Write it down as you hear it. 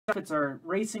It's our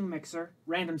racing mixer,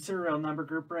 random serial number,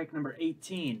 group break number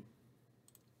 18.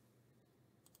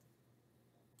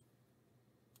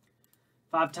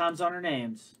 5 times on our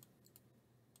names.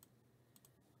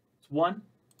 It's 1,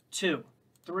 2,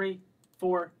 3,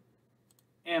 4,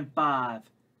 and 5.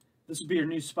 This will be your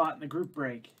new spot in the group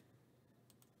break.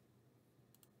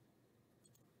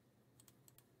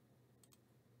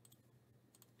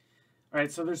 All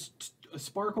right, so there's a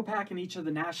sparkle pack in each of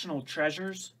the national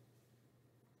treasures.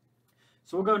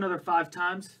 So we'll go another 5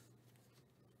 times.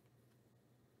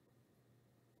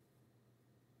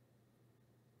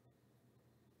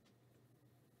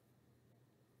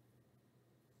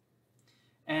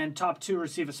 And top 2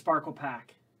 receive a sparkle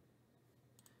pack.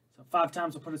 So 5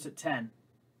 times will put us at 10.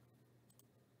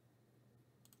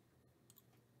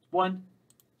 1,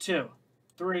 2,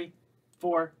 3,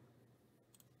 4,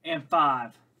 and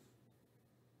 5.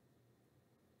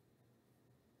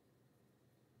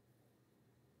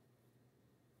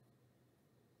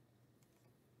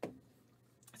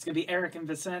 It's going to be Eric and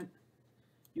Vicent.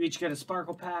 You each get a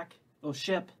sparkle pack. They'll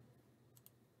ship.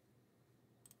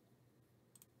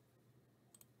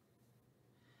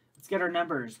 Let's get our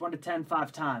numbers. 1 to 10,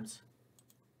 5 times.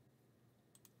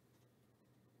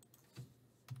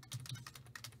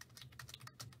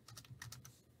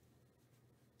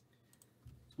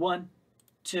 One,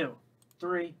 2,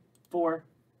 3, 4,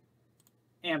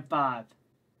 and 5.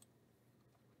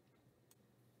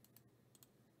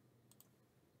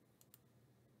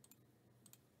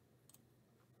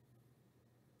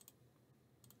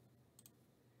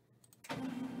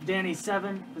 Danny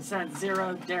 7, Vicent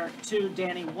 0, Derek 2,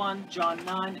 Danny 1, John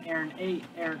 9, Aaron 8,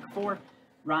 Eric 4,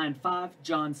 Ryan 5,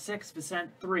 John 6, Vicent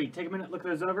 3. Take a minute, look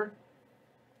those over.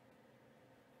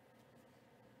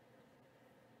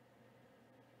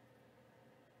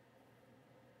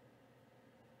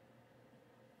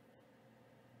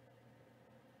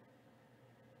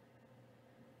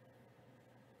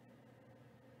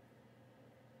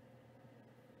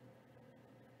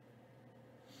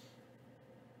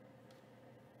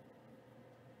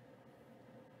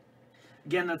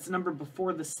 Again, that's the number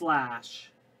before the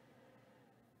slash.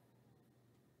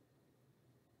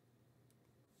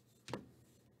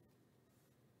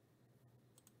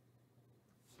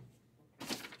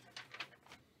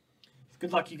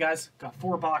 Good luck, you guys. Got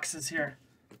 4 boxes here.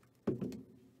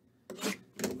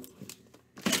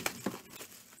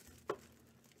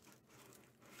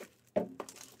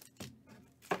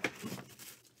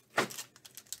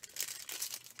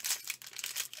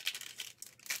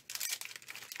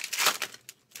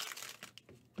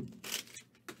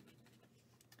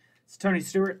 Tony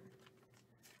Stewart.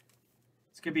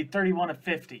 It's going to be 31 of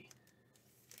 50.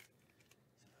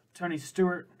 Tony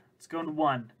Stewart, it's going to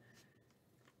 1.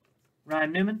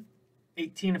 Ryan Newman,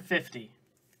 18 of 50.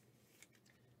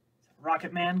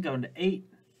 Rocket Man going to 8.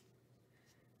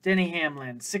 Denny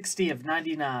Hamlin, 60 of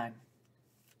 99.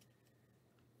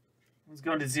 One's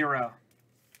going to 0.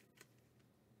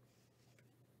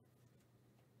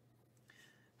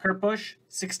 Kurt Busch,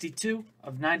 62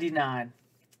 of 99.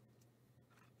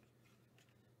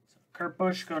 Kurt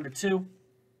Busch going to 2.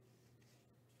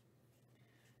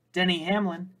 Denny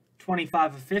Hamlin,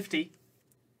 25 of 50.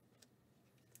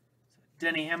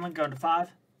 Denny Hamlin going to 5.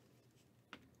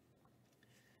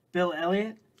 Bill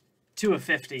Elliott, 2 of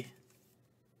 50.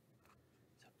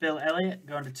 Bill Elliott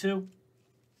going to 2.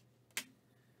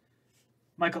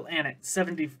 Michael Annett,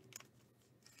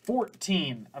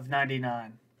 14 of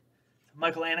 99.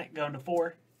 Michael Annett going to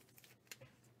 4.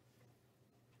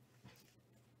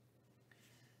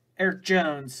 Eric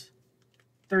Jones,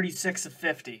 36 of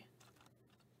 50.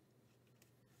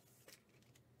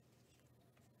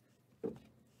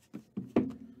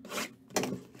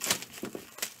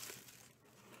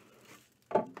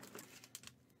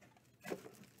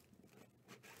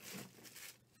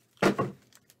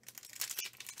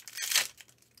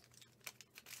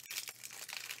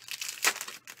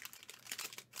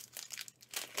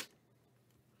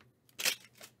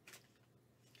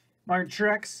 Martin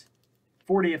Truex,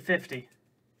 40 of 50.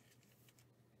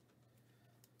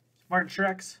 Martin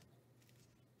Truex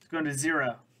is going to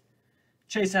 0.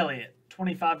 Chase Elliott,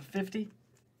 25 of 50.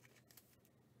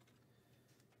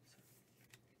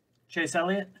 Chase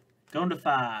Elliott going to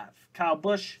 5. Kyle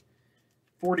Busch,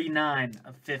 49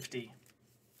 of 50.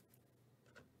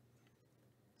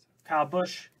 Kyle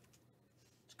Busch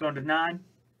is going to 9.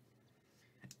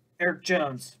 Eric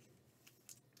Jones,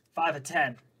 5 of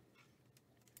 10.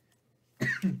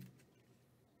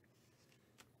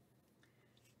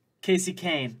 Casey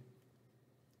Kane,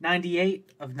 98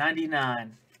 of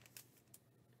 99.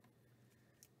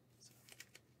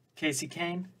 Casey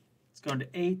Kane is going to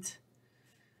 8.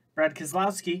 Brad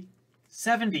Keselowski,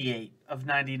 78 of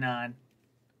 99.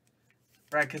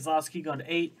 Brad Keselowski going to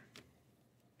 8.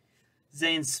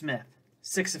 Zane Smith,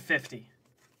 6 of 50.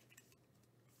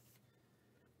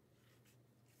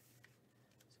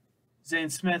 Zane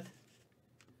Smith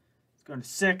is going to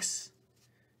 6.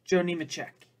 Joe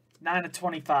Nemechek, 9 of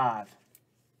 25.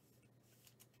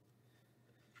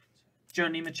 Joe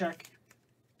Nemechek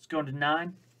is going to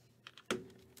 9.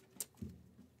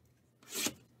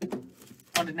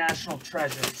 On to National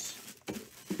Treasures.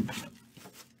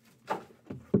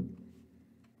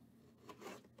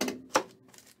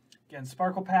 Again,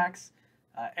 Sparkle Packs.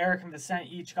 Eric and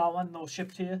Vicent each got one. They'll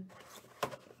ship to you.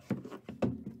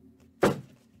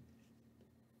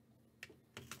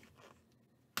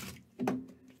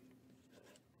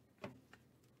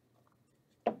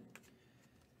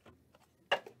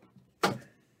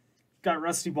 Got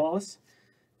Rusty Wallace,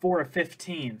 4 of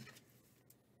 15.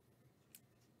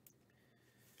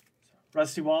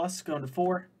 Rusty Wallace going to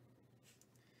 4.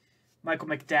 Michael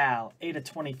McDowell, 8 of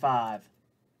 25.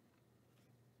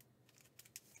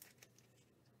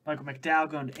 Michael McDowell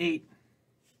going to 8.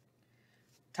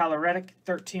 Tyler Reddick,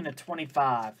 13 of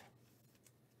 25.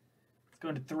 It's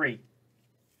going to 3.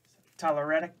 Tyler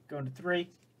Reddick going to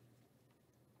 3.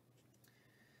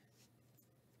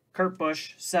 Kurt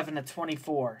Busch, 7 of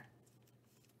 24.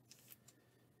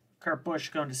 Kurt Busch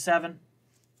going to 7.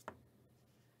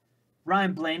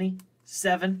 Ryan Blaney,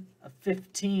 7 of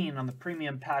 15 on the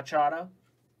premium patch auto.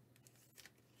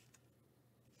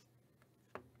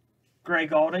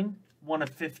 Greg Alding, 1 of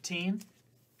 15.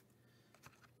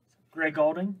 Greg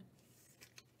Alding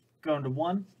going to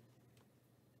 1.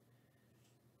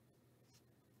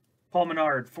 Paul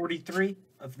Menard, 43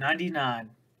 of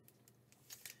 99.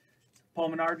 Paul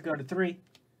Menard going to 3.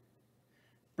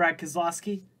 Brad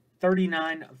Keselowski,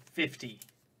 39 of 50.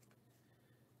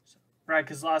 So Brad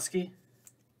Keselowski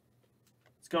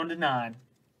is going to 9.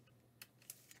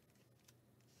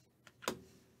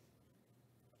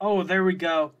 Oh, there we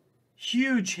go.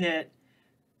 Huge hit.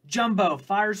 Jumbo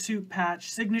Fire Suit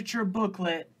Patch signature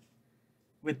booklet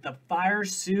with the Fire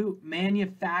Suit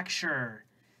manufacturer.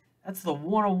 That's the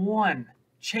 101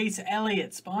 Chase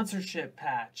Elliott sponsorship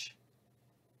patch.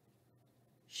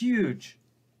 Huge.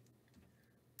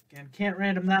 Again, can't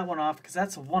random that one off because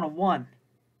that's a 101.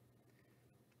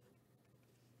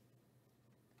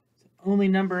 The only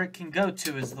number it can go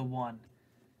to is the 1.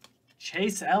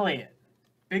 Chase Elliott.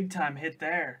 Big time hit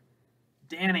there.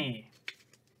 Danny.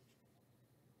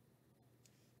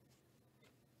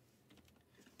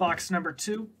 Box number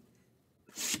 2.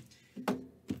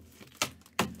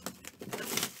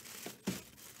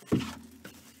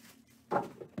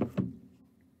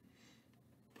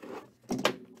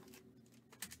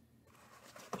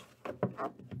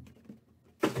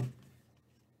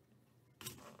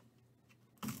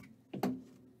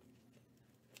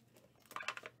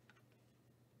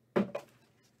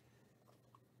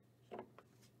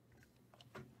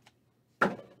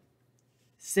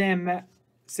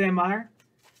 Sam Meyer,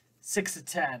 6 of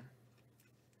 10.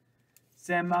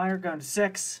 Sam Meyer going to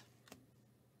 6.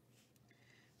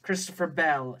 Christopher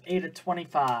Bell, 8 of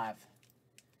 25.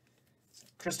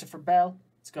 Christopher Bell,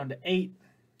 it's going to 8.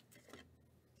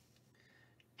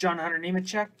 John Hunter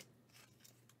Nemechek,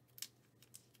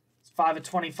 it's 5 of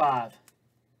 25.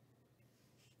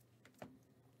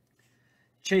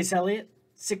 Chase Elliott,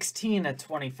 16 of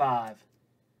 25.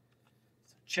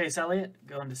 Chase Elliott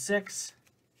going to 6.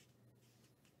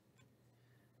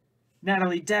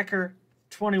 Natalie Decker,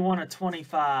 21 of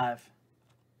 25.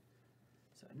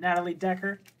 So Natalie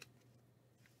Decker,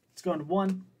 it's going to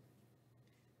 1.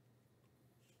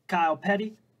 Kyle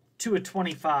Petty, 2 of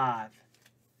 25.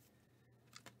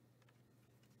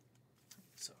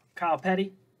 So Kyle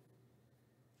Petty,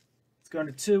 it's going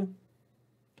to 2.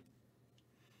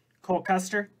 Cole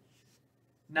Custer,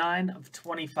 9 of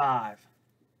 25.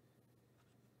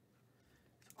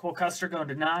 So Cole Custer going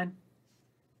to 9.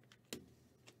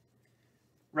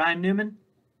 Ryan Newman,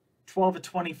 12 of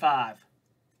 25.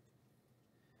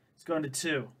 It's going to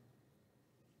 2.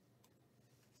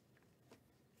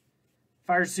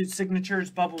 Fire Suit Signatures,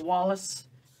 Bubba Wallace.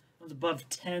 It was above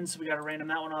 10, so we got to random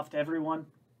that one off to everyone.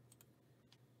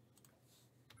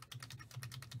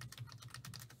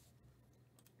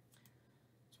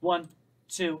 It's 1,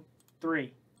 2,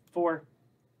 3, 4,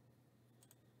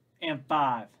 and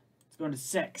 5. It's going to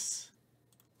 6.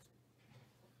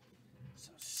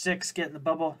 6 getting the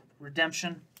bubble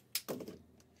redemption.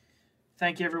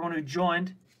 Thank you everyone who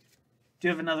joined. Do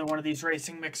have another one of these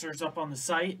racing mixers up on the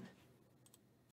site.